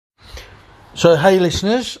So, hey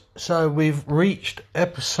listeners, so we've reached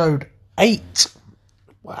episode 8.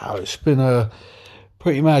 Wow, it's been a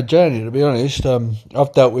pretty mad journey, to be honest.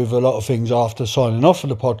 I've dealt with a lot of things after signing off of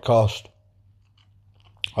the podcast,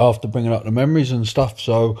 after bringing up the memories and stuff.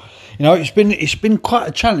 So, it's been quite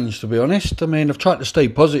a challenge, to be honest. I mean, I've tried to stay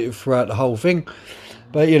positive throughout the whole thing,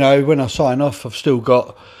 but when I sign off, I've still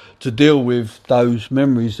got to deal with those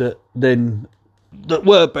memories that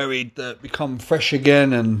were buried, that become fresh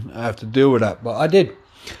again, and I have to deal with that. But I did.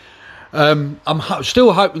 I'm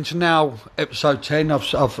still hoping to now episode 10.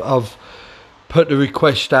 I've put the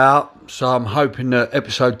request out, so I'm hoping that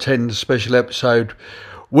episode 10, the special episode,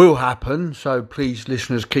 will happen. So please,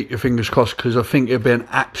 listeners, keep your fingers crossed, because I think it'll be an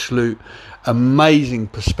absolute amazing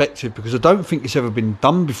perspective, because I don't think it's ever been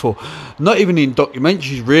done before, not even in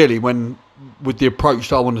documentaries really, with the approach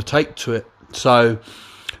that I want to take to it. So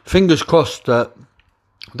fingers crossed that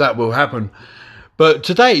will happen. But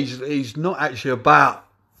today is not actually about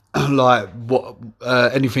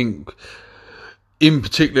anything in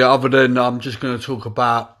particular, other than I'm just going to talk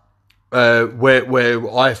about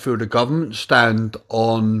where I feel the government stand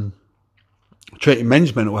on treating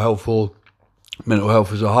men's mental health, or mental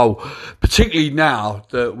health as a whole, particularly now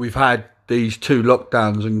that we've had these 2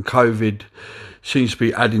 lockdowns and COVID seems to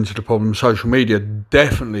be adding to the problem. Social media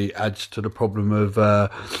definitely adds to the problem of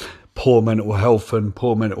poor mental health and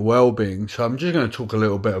poor mental well-being. So I'm just going to talk a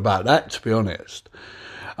little bit about that, to be honest.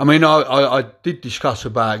 I mean, I did discuss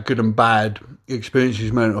about good and bad experiences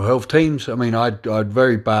with mental health teams. I mean, I'd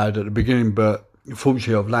very bad at the beginning, but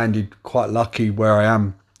fortunately I've landed quite lucky where I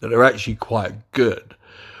am, that they're actually quite good.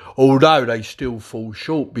 Although they still fall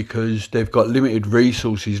short because they've got limited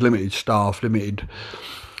resources, limited staff, limited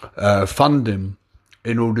funding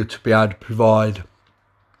in order to be able to provide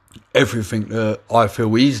everything that I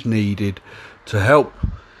feel is needed to help.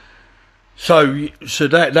 So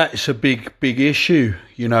that's a big issue.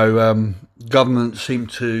 Governments seem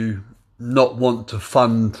to not want to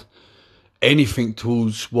fund anything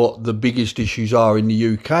towards what the biggest issues are in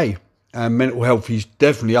the UK, and mental health is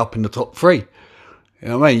definitely up in the top 3. You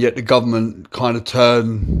know what I mean? Yet the government kind of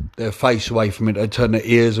turn their face away from it. They turn their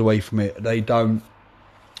ears away from it. They don't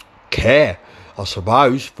care, I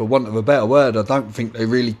suppose, for want of a better word. I don't think they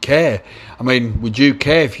really care. I mean, would you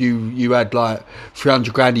care if you had like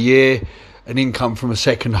 300 grand a year, an income from a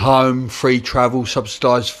second home, free travel,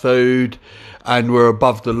 subsidised food, and were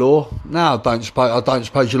above the law? No, I don't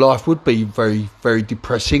suppose your life would be very, very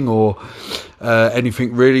depressing, or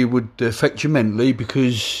anything really would affect you mentally,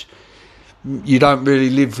 because you don't really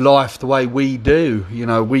live life the way we do.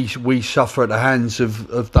 We suffer at the hands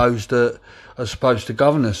of those that are supposed to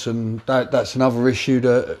govern us, and that's another issue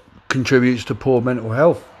that contributes to poor mental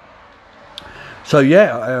health. So we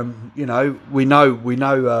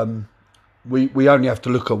only have to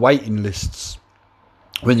look at waiting lists.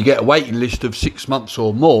 When you get a waiting list of 6 months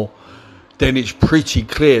or more, then it's pretty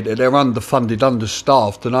clear that they're underfunded,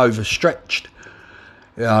 understaffed, and overstretched.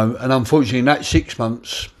 And unfortunately, in that 6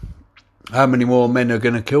 months, how many more men are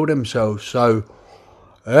going to kill themselves? So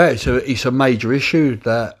it's a major issue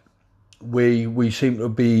that we seem to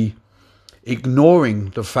be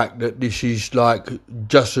ignoring, the fact that this is like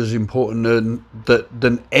just as important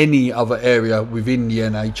than any other area within the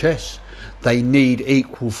NHS. They need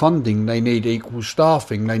equal funding, they need equal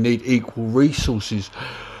staffing, they need equal resources,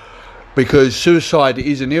 because suicide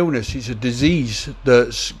is an illness, it's a disease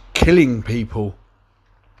that's killing people.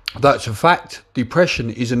 That's a fact. Depression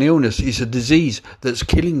is an illness, it's a disease that's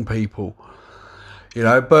killing people.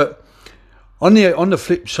 But on the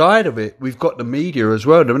flip side of it, we've got the media as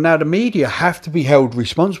well. Now, the media have to be held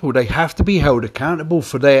responsible. They have to be held accountable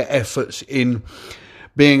for their efforts in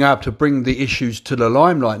being able to bring the issues to the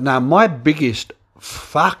limelight. Now, my biggest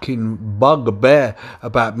fucking bugbear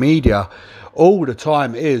about media all the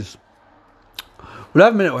time is, we'll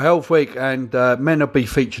have Mental Health Week and men will be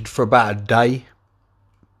featured for about a day.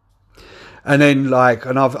 And then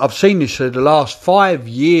I've seen this for the last 5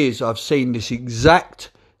 years. I've seen this exact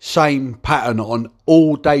same pattern on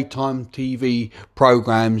all daytime TV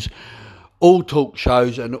programs, all talk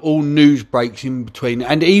shows, and all news breaks in between,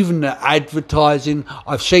 and even the advertising.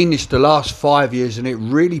 I've seen this the last 5 years, and it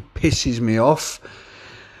really pisses me off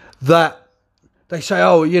that they say,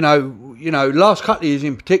 last couple of years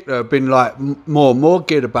in particular have been like more and more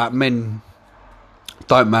geared about men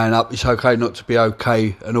don't man up, it's okay not to be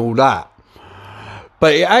okay, and all that.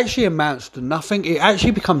 But it actually amounts to nothing. It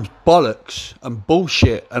actually becomes bollocks and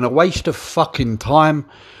bullshit and a waste of fucking time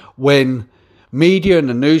when media and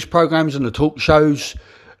the news programs and the talk shows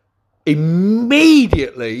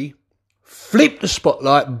immediately flip the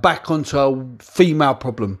spotlight back onto a female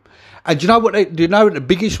problem. And do you know what the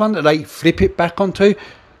biggest one that they flip it back onto?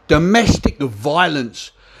 Domestic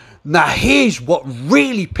violence. Now, here's what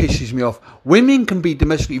really pisses me off. Women can be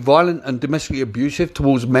domestically violent and domestically abusive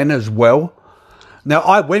towards men as well. Now,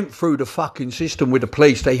 I went through the fucking system with the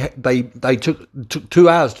police. They took 2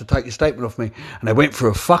 hours to take a statement off me. And they went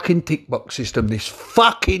through a fucking tick box system. This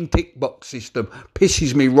fucking tick box system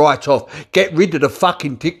pisses me right off. Get rid of the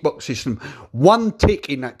fucking tick box system. One tick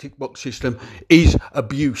in that tick box system is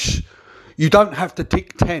abuse. You don't have to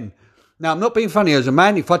tick 10. Now, I'm not being funny. As a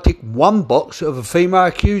man, if I tick one box of a female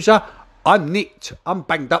accuser, I'm nicked. I'm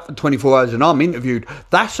banged up for 24 hours and I'm interviewed.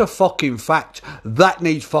 That's a fucking fact. That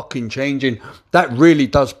needs fucking changing. That really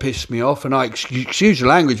does piss me off. And I excuse the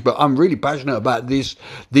language, but I'm really passionate about this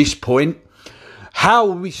point. How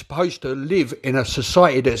are we supposed to live in a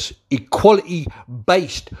society that's equality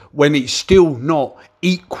based when it's still not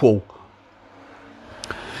equal?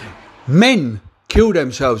 Men kill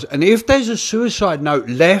themselves, and if there's a suicide note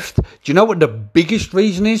left, do you know what the biggest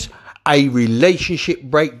reason is? A relationship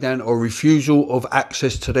breakdown or refusal of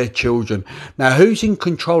access to their children. Now, who's in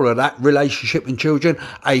control of that relationship and children?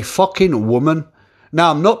 A fucking woman.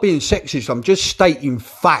 Now, I'm not being sexist, I'm just stating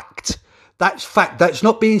fact. That's fact. That's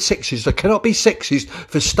not being sexist. I cannot be sexist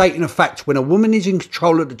for stating a fact. When a woman is in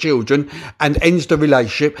control of the children and ends the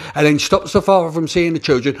relationship and then stops the father from seeing the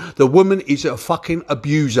children, the woman is a fucking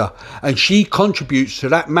abuser. And she contributes to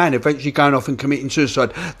that man eventually going off and committing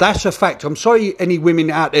suicide. That's a fact. I'm sorry any women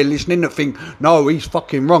out there listening that think, no, he's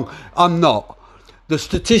fucking wrong. I'm not. The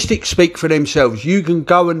statistics speak for themselves. You can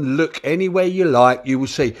go and look anywhere you like. You will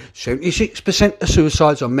see 76% of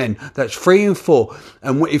suicides are men. That's 3 in 4.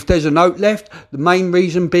 And if there's a note left, the main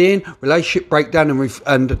reason being relationship breakdown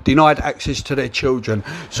and denied access to their children.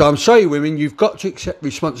 So I'm sorry, women, you've got to accept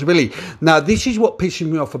responsibility. Now, this is what pisses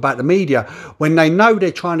me off about the media. When they know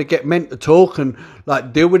they're trying to get men to talk and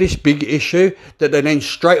like deal with this big issue, that they then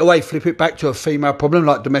straight away flip it back to a female problem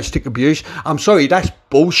like domestic abuse. I'm sorry, that's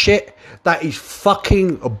bullshit. That is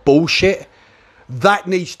fucking bullshit. That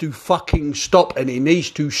needs to fucking stop, and it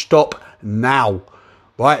needs to stop now,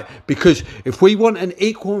 right? Because if we want an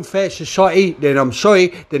equal and fair society, then I'm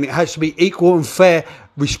sorry, then it has to be equal and fair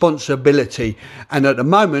responsibility. And at the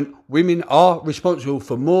moment, women are responsible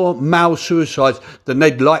for more male suicides than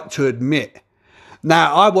they'd like to admit.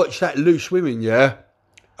 Now, I watched that Loose Women, yeah,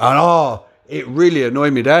 and it really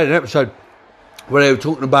annoyed me. They had an episode where they were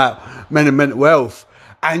talking about men and mental health,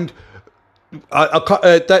 and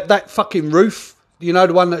that fucking Ruth, you know,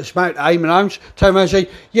 the one that's about Eamon Holmes, turned around and said,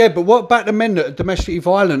 yeah, but what about the men that are domestically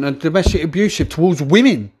violent and domestically abusive towards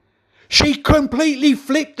women? She completely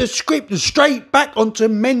flipped the script straight back onto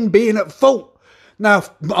men being at fault. Now,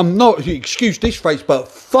 I'm not, excuse this phrase, but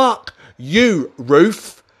fuck you,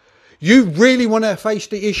 Ruth. You really want to face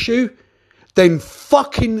the issue? Then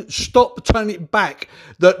fucking stop turning it back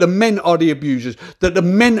that the men are the abusers, that the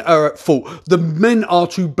men are at fault, the men are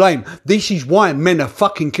to blame. This is why men are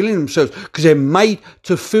fucking killing themselves, because they're made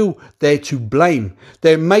to feel they're to blame.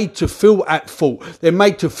 They're made to feel at fault. They're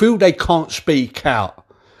made to feel they can't speak out.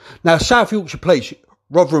 Now, South Yorkshire Police,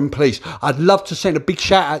 Rotherham Police, I'd love to send a big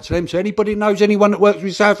shout out to them. So anybody knows anyone that works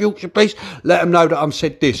with South Yorkshire Police, let them know that I've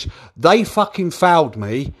said this. They fucking fouled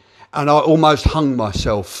me and I almost hung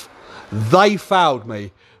myself. They failed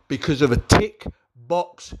me because of a tick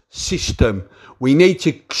box system. We need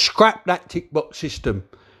to scrap that tick box system.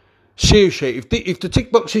 Seriously, if the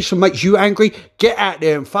tick box system makes you angry, get out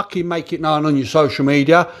there and fucking make it known on your social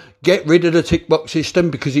media. Get rid of the tick box system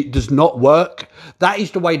because it does not work. That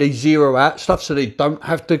is the way they zero out stuff so they don't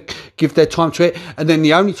have to give their time to it. And then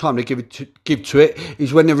the only time they give to it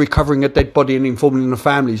is when they're recovering a dead body and informing the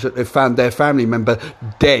families that they've found their family member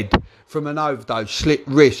dead from an overdose, slit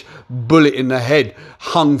wrist, bullet in the head,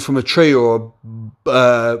 hung from a tree or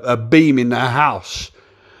a beam in their house.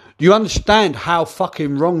 Do you understand how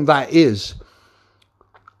fucking wrong that is?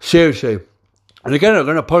 Seriously. And again, I'm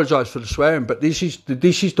going to apologise for the swearing, but this is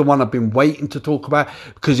the one I've been waiting to talk about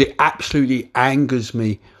because it absolutely angers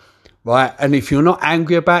me, right? And if you're not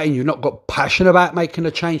angry about it and you've not got passion about making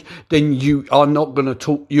a change, then you are not going to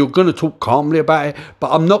talk. You're going to talk calmly about it,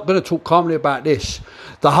 but I'm not going to talk calmly about this.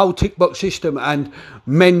 The whole tick box system and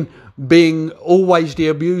men being always the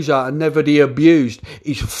abuser and never the abused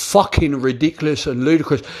is fucking ridiculous and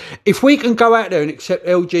ludicrous. If we can go out there and accept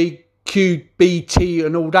LGBTQ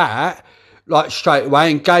and all that, like straight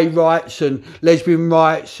away, and gay rights and lesbian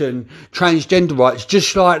rights and transgender rights,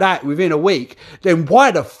 just like that within a week, then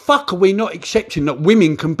why the fuck are we not accepting that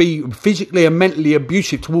women can be physically and mentally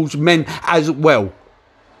abusive towards men as well?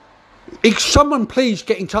 If someone please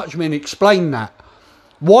get in touch with me and explain that.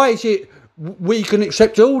 Why is it we can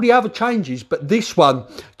accept all the other changes, but this one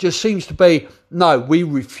just seems to be, no, we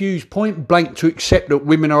refuse point blank to accept that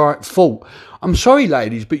women are at fault. I'm sorry,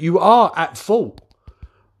 ladies, but you are at fault,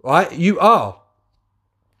 right? You are.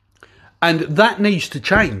 And that needs to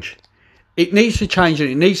change. It needs to change, and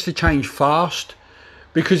it needs to change fast,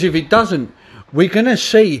 because if it doesn't, we're going to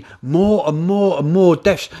see more and more and more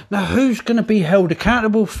deaths. Now, who's going to be held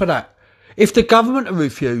accountable for that? If the government are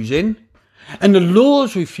refusing, and the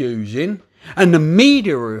law's refusing, and the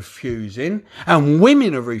media are refusing, and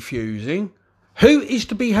women are refusing, who is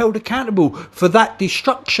to be held accountable for that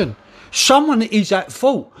destruction? Someone is at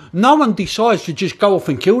fault. No one decides to just go off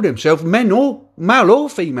and kill themselves, male or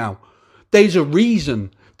female. There's a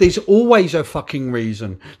reason. There's always a fucking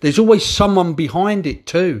reason. There's always someone behind it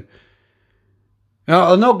too.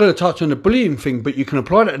 Now, I'm not going to touch on the bullying thing, but you can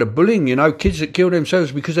apply that to the bullying, you know, kids that kill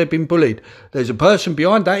themselves because they've been bullied. There's a person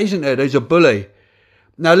behind that, isn't there? There's a bully.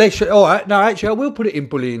 Now, actually, I will put it in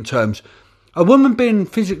bullying terms. A woman being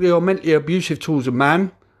physically or mentally abusive towards a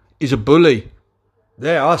man is a bully.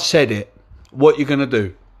 There, I said it. What you going to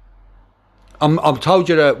do? I'm told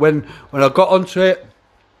you that when I got onto it,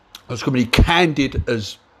 I was going to be candid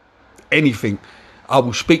as anything. I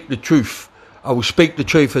will speak the truth. I will speak the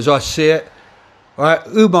truth as I see it. All right,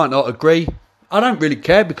 who might not agree? I don't really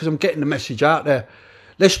care, because I'm getting the message out there.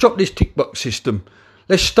 Let's stop this tick box system.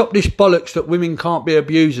 Let's stop this bollocks that women can't be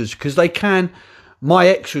abusers, because they can. My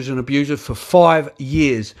ex was an abuser for 5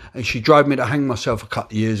 years, and she drove me to hang myself a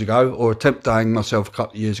couple of years ago, or attempt to hang myself a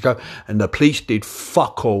couple of years ago, and the police did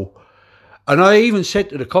fuck all. And I even said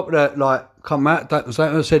to the cop that, like, come out, that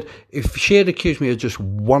and I said, if she had accused me of just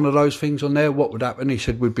one of those things on there, what would happen? He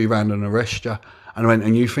said, we'd be round and arrest you. And I went,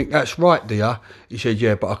 and you think that's right, do you? He said,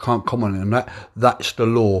 yeah, but I can't comment on that. That's the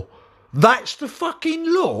law. That's the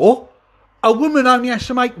fucking law? A woman only has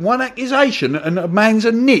to make one accusation and a man's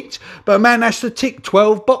a nit, but a man has to tick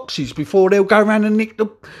 12 boxes before they'll go around and nick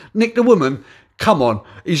the woman. Come on.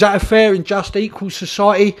 Is that a fair and just equal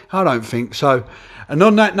society? I don't think so. And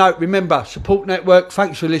on that note, remember, Support Network,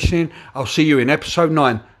 thanks for listening. I'll see you in episode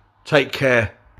 9. Take care.